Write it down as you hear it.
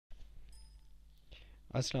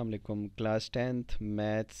अस्सलाम वालेकुम। Class 10th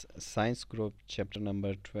maths science group chapter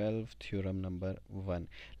number 12 theorem number 1।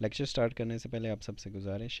 Lecture start करने से पहले आप सबसे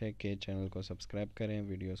गुजारिश है कि चैनल को सब्सक्राइब करें,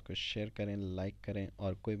 वीडियोस को शेयर करें, लाइक करें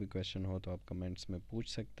और कोई भी क्वेश्चन हो तो आप कमेंट्स में पूछ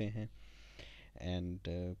सकते हैं।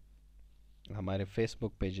 एंड हमारे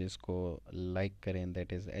फेसबुक पेजेस को लाइक करें,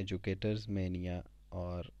 दैट इज़ एजुकेटर्स मेनिया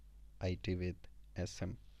और आईटी विद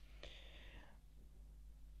एसएम।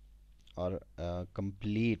 और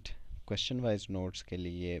कंप्लीट क्वेश्चन वाइज नोट्स के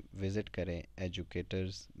लिए विज़िट करें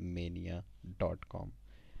educatorsmania.com।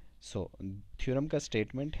 सो थ्योरम का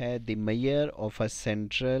स्टेटमेंट है the measure of a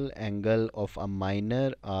central angle of a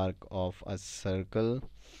minor arc of a circle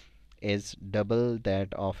is double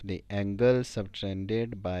that of the angle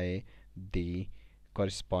subtended by the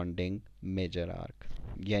corresponding major arc.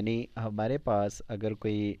 यानी हमारे पास अगर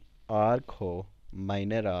कोई arc हो,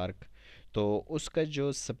 minor arc, तो उसका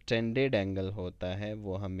जो सबटेंडेड एंगल होता है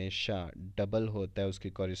वो हमेशा डबल होता है उसकी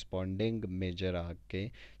कॉरस्पॉन्डिंग मेजर आर्क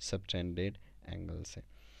के सबटेंडेड एंगल से।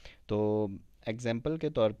 तो एग्जांपल के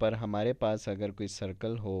तौर पर हमारे पास अगर कोई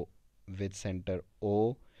सर्कल हो विद सेंटर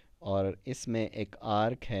ओ और इसमें एक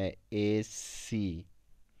आर्क है ए सी,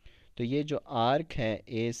 तो ये जो आर्क है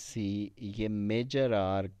ए सी, ये major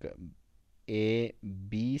arc A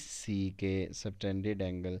B C के सबटेंडेड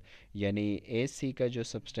एंगल, यानी ए सी का जो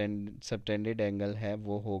सबटेंडेड एंगल है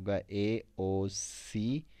वो होगा ए ओ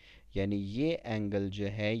सी। यानी ये एंगल जो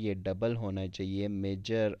है ये डबल होना चाहिए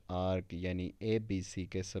मेजर आर्क यानी ए बी सी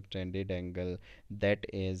के subtended angle, that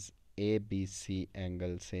is A B C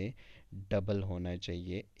angle से डबल होना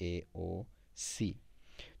चाहिए ए ओ सी।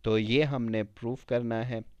 तो ये हमने प्रूफ करना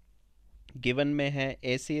है। गिवन में है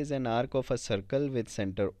ए सी is an arc of a circle with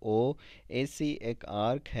centre O. ए सी एक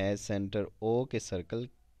आर्क है सेंटर ओ के सर्कल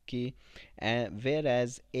की। Where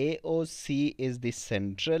as a O C is the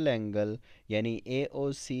central angle, यानी ए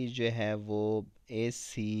ओ सी जो है वो ए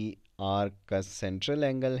सी आर्क का सेंट्रल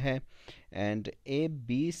एंगल है। एंड ए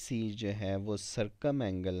बी सी जो है वो सर्कम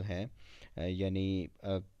एंगल है, यानी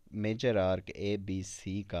major arc A B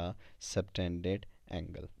C का सबटेंडेड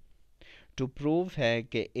एंगल। टू प्रूव है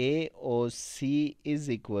कि ए ओ सी is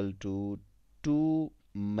equal to to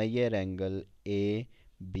major angle A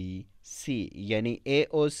B C, यानी ए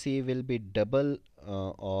ओ सी will be double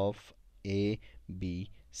of A B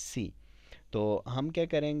C. तो हम क्या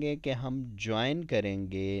करेंगे कि हम ज्वाइन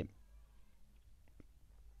करेंगे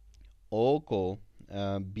ओ को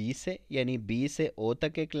बी से, यानी बी से ओ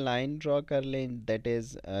तक एक लाइन ड्रॉ कर लें, दैट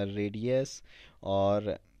इज़ रेडियस,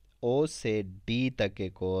 और ओ से डी तक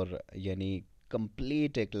एक और, यानी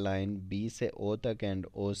कंप्लीट एक लाइन बी से ओ तक एंड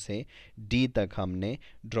ओ से डी तक हमने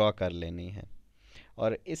ड्रॉ कर लेनी है।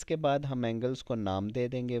 और इसके बाद हम एंगल्स को नाम दे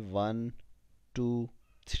देंगे 1 2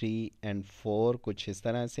 3 एंड 4, कुछ इस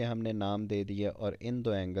तरह से हमने नाम दे दिए, और इन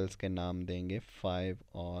दो एंगल्स के नाम देंगे 5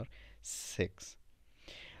 और 6।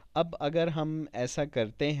 अब अगर हम ऐसा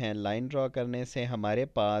करते हैं, लाइन ड्रॉ करने से हमारे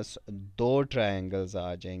पास दो ट्रायंगल्स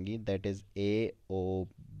आ जाएंगी, that is a O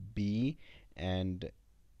B and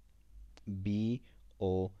B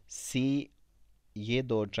O सी। ये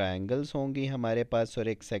दो ट्रायंगल्स होंगी हमारे पास और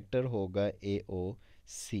एक सेक्टर होगा ए ओ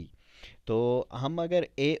सी। तो हम अगर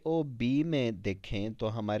ए ओ बी में देखें तो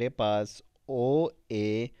हमारे पास ओ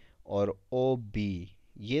ए और ओ बी,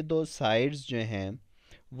 ये दो साइड्स जो हैं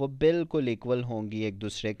वो बिल्कुल इक्वल होंगी एक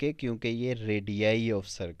दूसरे के, क्योंकि ये रेडियाई ऑफ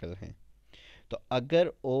सर्कल हैं। तो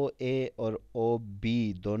अगर ओ ए और ओ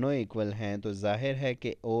बी दोनों इक्वल हैं तो जाहिर है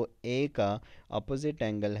कि ओ ए का अपोजिट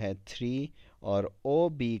एंगल है 3 और ओ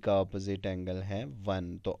बी का अपोजिट एंगल है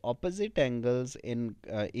 1। तो opposite angles in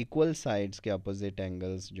equal sides के अपोजिट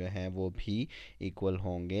एंगल्स जो हैं वो भी इक्वल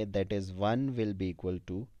होंगे, that is 1 will be equal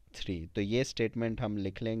to 3। तो ये स्टेटमेंट हम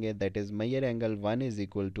लिख लेंगे, that is major angle 1 is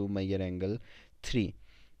equal to major angle 3।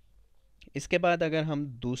 इसके बाद अगर हम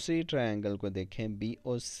दूसरी ट्रायंगल को देखें बी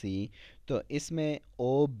ओ सी, तो इसमें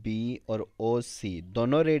ओ बी और ओ सी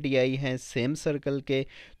दोनों रेडियाई हैं सेम सर्कल के,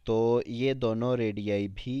 तो ये दोनों रेडियाई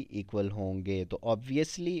भी इक्वल होंगे। तो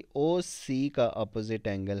ऑब्वियसली ओ सी का अपोजिट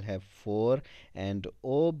एंगल है 4 एंड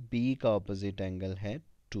ओ बी का अपोजिट एंगल है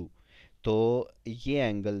 2। तो ये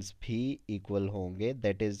एंगल्स भी इक्वल होंगे,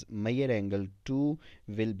 that is major angle 2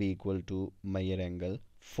 will be equal to major angle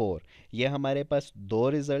 4। ये हमारे पास दो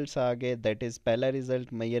रिजल्ट्स आ गए, दैट इज़ पहला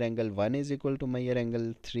result major angle 1 is equal to major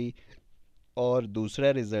angle 3, और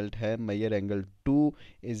दूसरा रिजल्ट है major angle 2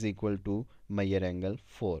 is equal to major angle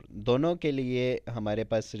 4। दोनों के लिए हमारे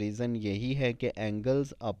पास रीज़न यही है कि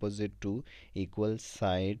angles opposite two equal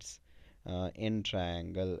sides in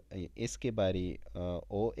triangle. इसकी बारी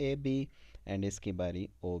ओ ए बी एंड इसकी बारी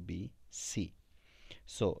ओ बी सी।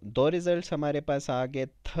 दो रिज़ल्ट हमारे पास आ गए।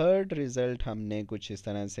 थर्ड रिज़ल्ट हमने कुछ इस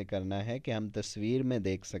तरह से करना है कि हम तस्वीर में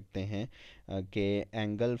देख सकते हैं कि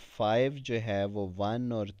एंगल 5 जो है वो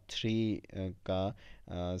 1 और 3 का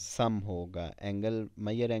सम होगा। Angle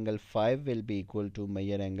measure angle 5 will be equal to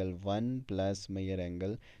major angle 1 plus major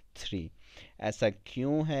angle 3। ऐसा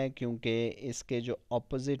क्यों है? क्योंकि इसके जो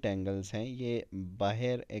अपोजिट एंगल्स हैं, ये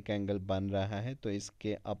बाहर एक एंगल बन रहा है तो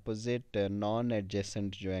इसके अपोजिट नॉन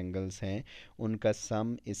एडजेसेंट जो एंगल्स हैं उनका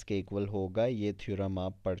सम इसके इक्वल होगा। ये थ्योरम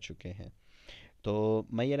आप पढ़ चुके हैं। तो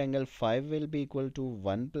major angle 5 will be equal to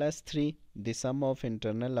 1 plus 3 the some of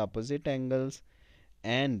internal opposite angles.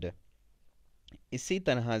 And इसी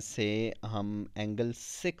तरह से हम एंगल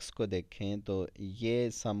 6 को देखें तो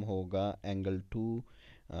ये सम होगा एंगल 2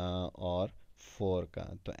 और 4 का।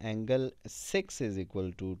 तो angle 6 is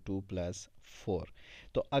equal to 2 plus 4।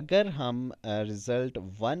 तो अगर हम रिज़ल्ट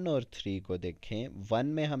 1 और 3 को देखें, 1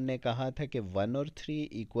 में हमने कहा था कि 1 और 3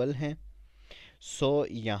 इक्वल हैं।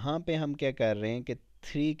 यहाँ पे हम क्या कर रहे हैं कि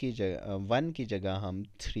 3 की जगह 1 की जगह हम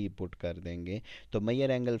 3 पुट कर देंगे। तो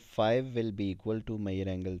major angle 5 will be equal to major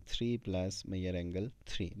angle 3 plus major angle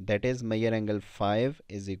 3। That is major angle 5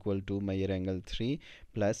 is equal to major angle 3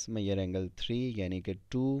 plus major angle 3, यानी कि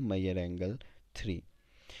 2 मेजर एंगल 3।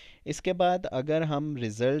 इसके बाद अगर हम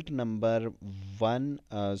रिज़ल्ट नंबर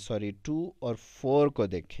 2 और 4 को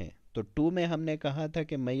देखें तो 2 में हमने कहा था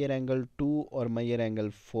कि मेजर एंगल 2 और मेजर एंगल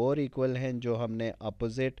 4 इक्वल हैं, जो हमने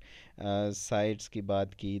अपोजिट साइड्स की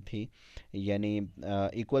बात की थी, यानी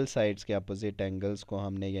इक्वल साइड्स के अपोजिट एंगल्स को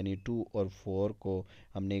हमने, यानी 2 और 4 को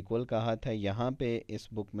हमने इक्वल कहा था। यहाँ पे इस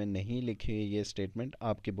बुक में नहीं लिखी हुई ये स्टेटमेंट,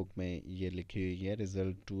 आपकी बुक में ये लिखी हुई है,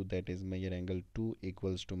 result 2 that is major angle 2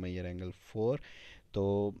 equals to major angle 4।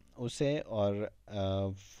 तो उसे और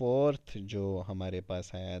फोर्थ जो हमारे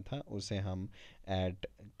पास आया था उसे हम ऐड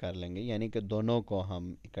कर लेंगे, यानी कि दोनों को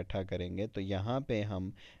हम इकट्ठा करेंगे। तो यहाँ पे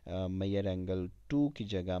हम मेजर एंगल 2 की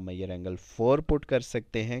जगह मेजर एंगल 4 पुट कर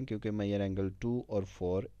सकते हैं, क्योंकि मेजर एंगल 2 और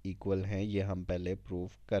 4 इक्वल हैं, ये हम पहले प्रूव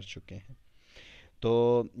कर चुके हैं।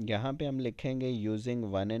 तो यहाँ पे हम लिखेंगे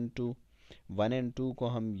यूजिंग 1 एंड 2। 1 एंड 2 को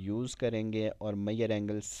हम यूज़ करेंगे और major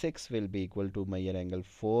angle 6 will be equal to major angle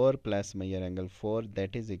 4 plus major angle 4,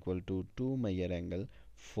 that is equal to 2 major angle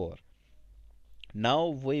 4।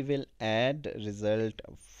 Now we will add result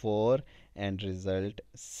 4 and result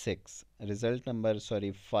 6, result number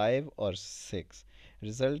 5 और 6।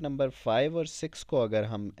 result number 5 और 6 को अगर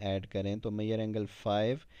हम add करें तो major angle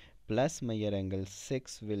 5 plus major angle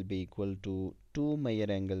 6 will be equal to 2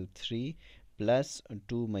 major angle 3 plus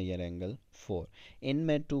 2 major angle 4।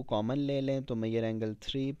 इनमें 2 common ले लें तो major angle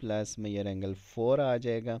 3 plus major angle 4 आ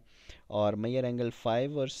जाएगा। और मेजर एंगल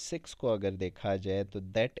 5 और 6 को अगर देखा जाए तो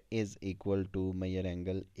that is equal to major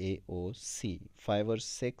angle A ओ सी। 5 और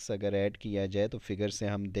 6 अगर ऐड किया जाए तो फिगर से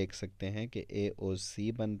हम देख सकते हैं कि ए ओ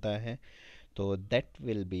सी बनता है। तो that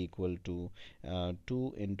will be equal to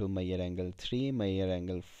 2 into major angle 3 major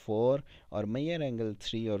angle 4। और मेजर एंगल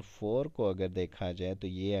 3 और 4 को अगर देखा जाए तो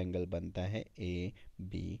ये एंगल बनता है A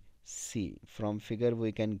B C. From figure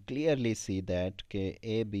we can clearly see that के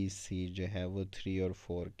ए बी सी जो है वो 3 और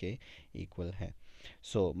 4 के इक्वल है।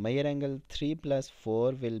 So major angle 3 plus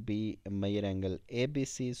 4 will be major angle A B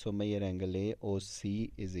C. So major angle A O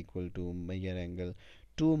C is equal to major angle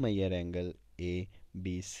 2 major angle A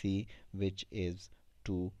B C, which is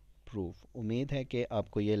to proof. उम्मीद है कि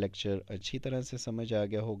आपको ये lecture अच्छी तरह से समझ आ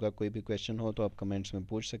गया होगा। कोई भी क्वेश्चन हो तो आप कमेंट्स में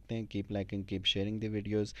पूछ सकते हैं। Keep liking, keep sharing the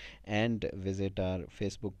videos and visit our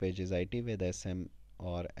Facebook pages IT with SM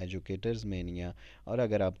और एजुकेटर्स मेनिया। और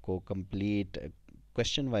अगर आपको कंप्लीट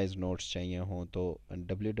क्वेश्चन वाइज नोट्स चाहिए हों तो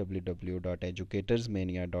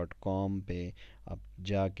www.educatorsmania.com पे आप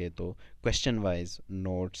जाके तो क्वेश्चन वाइज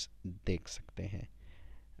नोट्स देख सकते हैं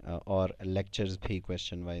और लेक्चर्स भी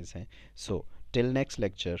क्वेश्चन वाइज हैं। सो टिल नेक्स्ट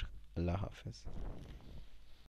लेक्चर, अल्लाह हाफिज़।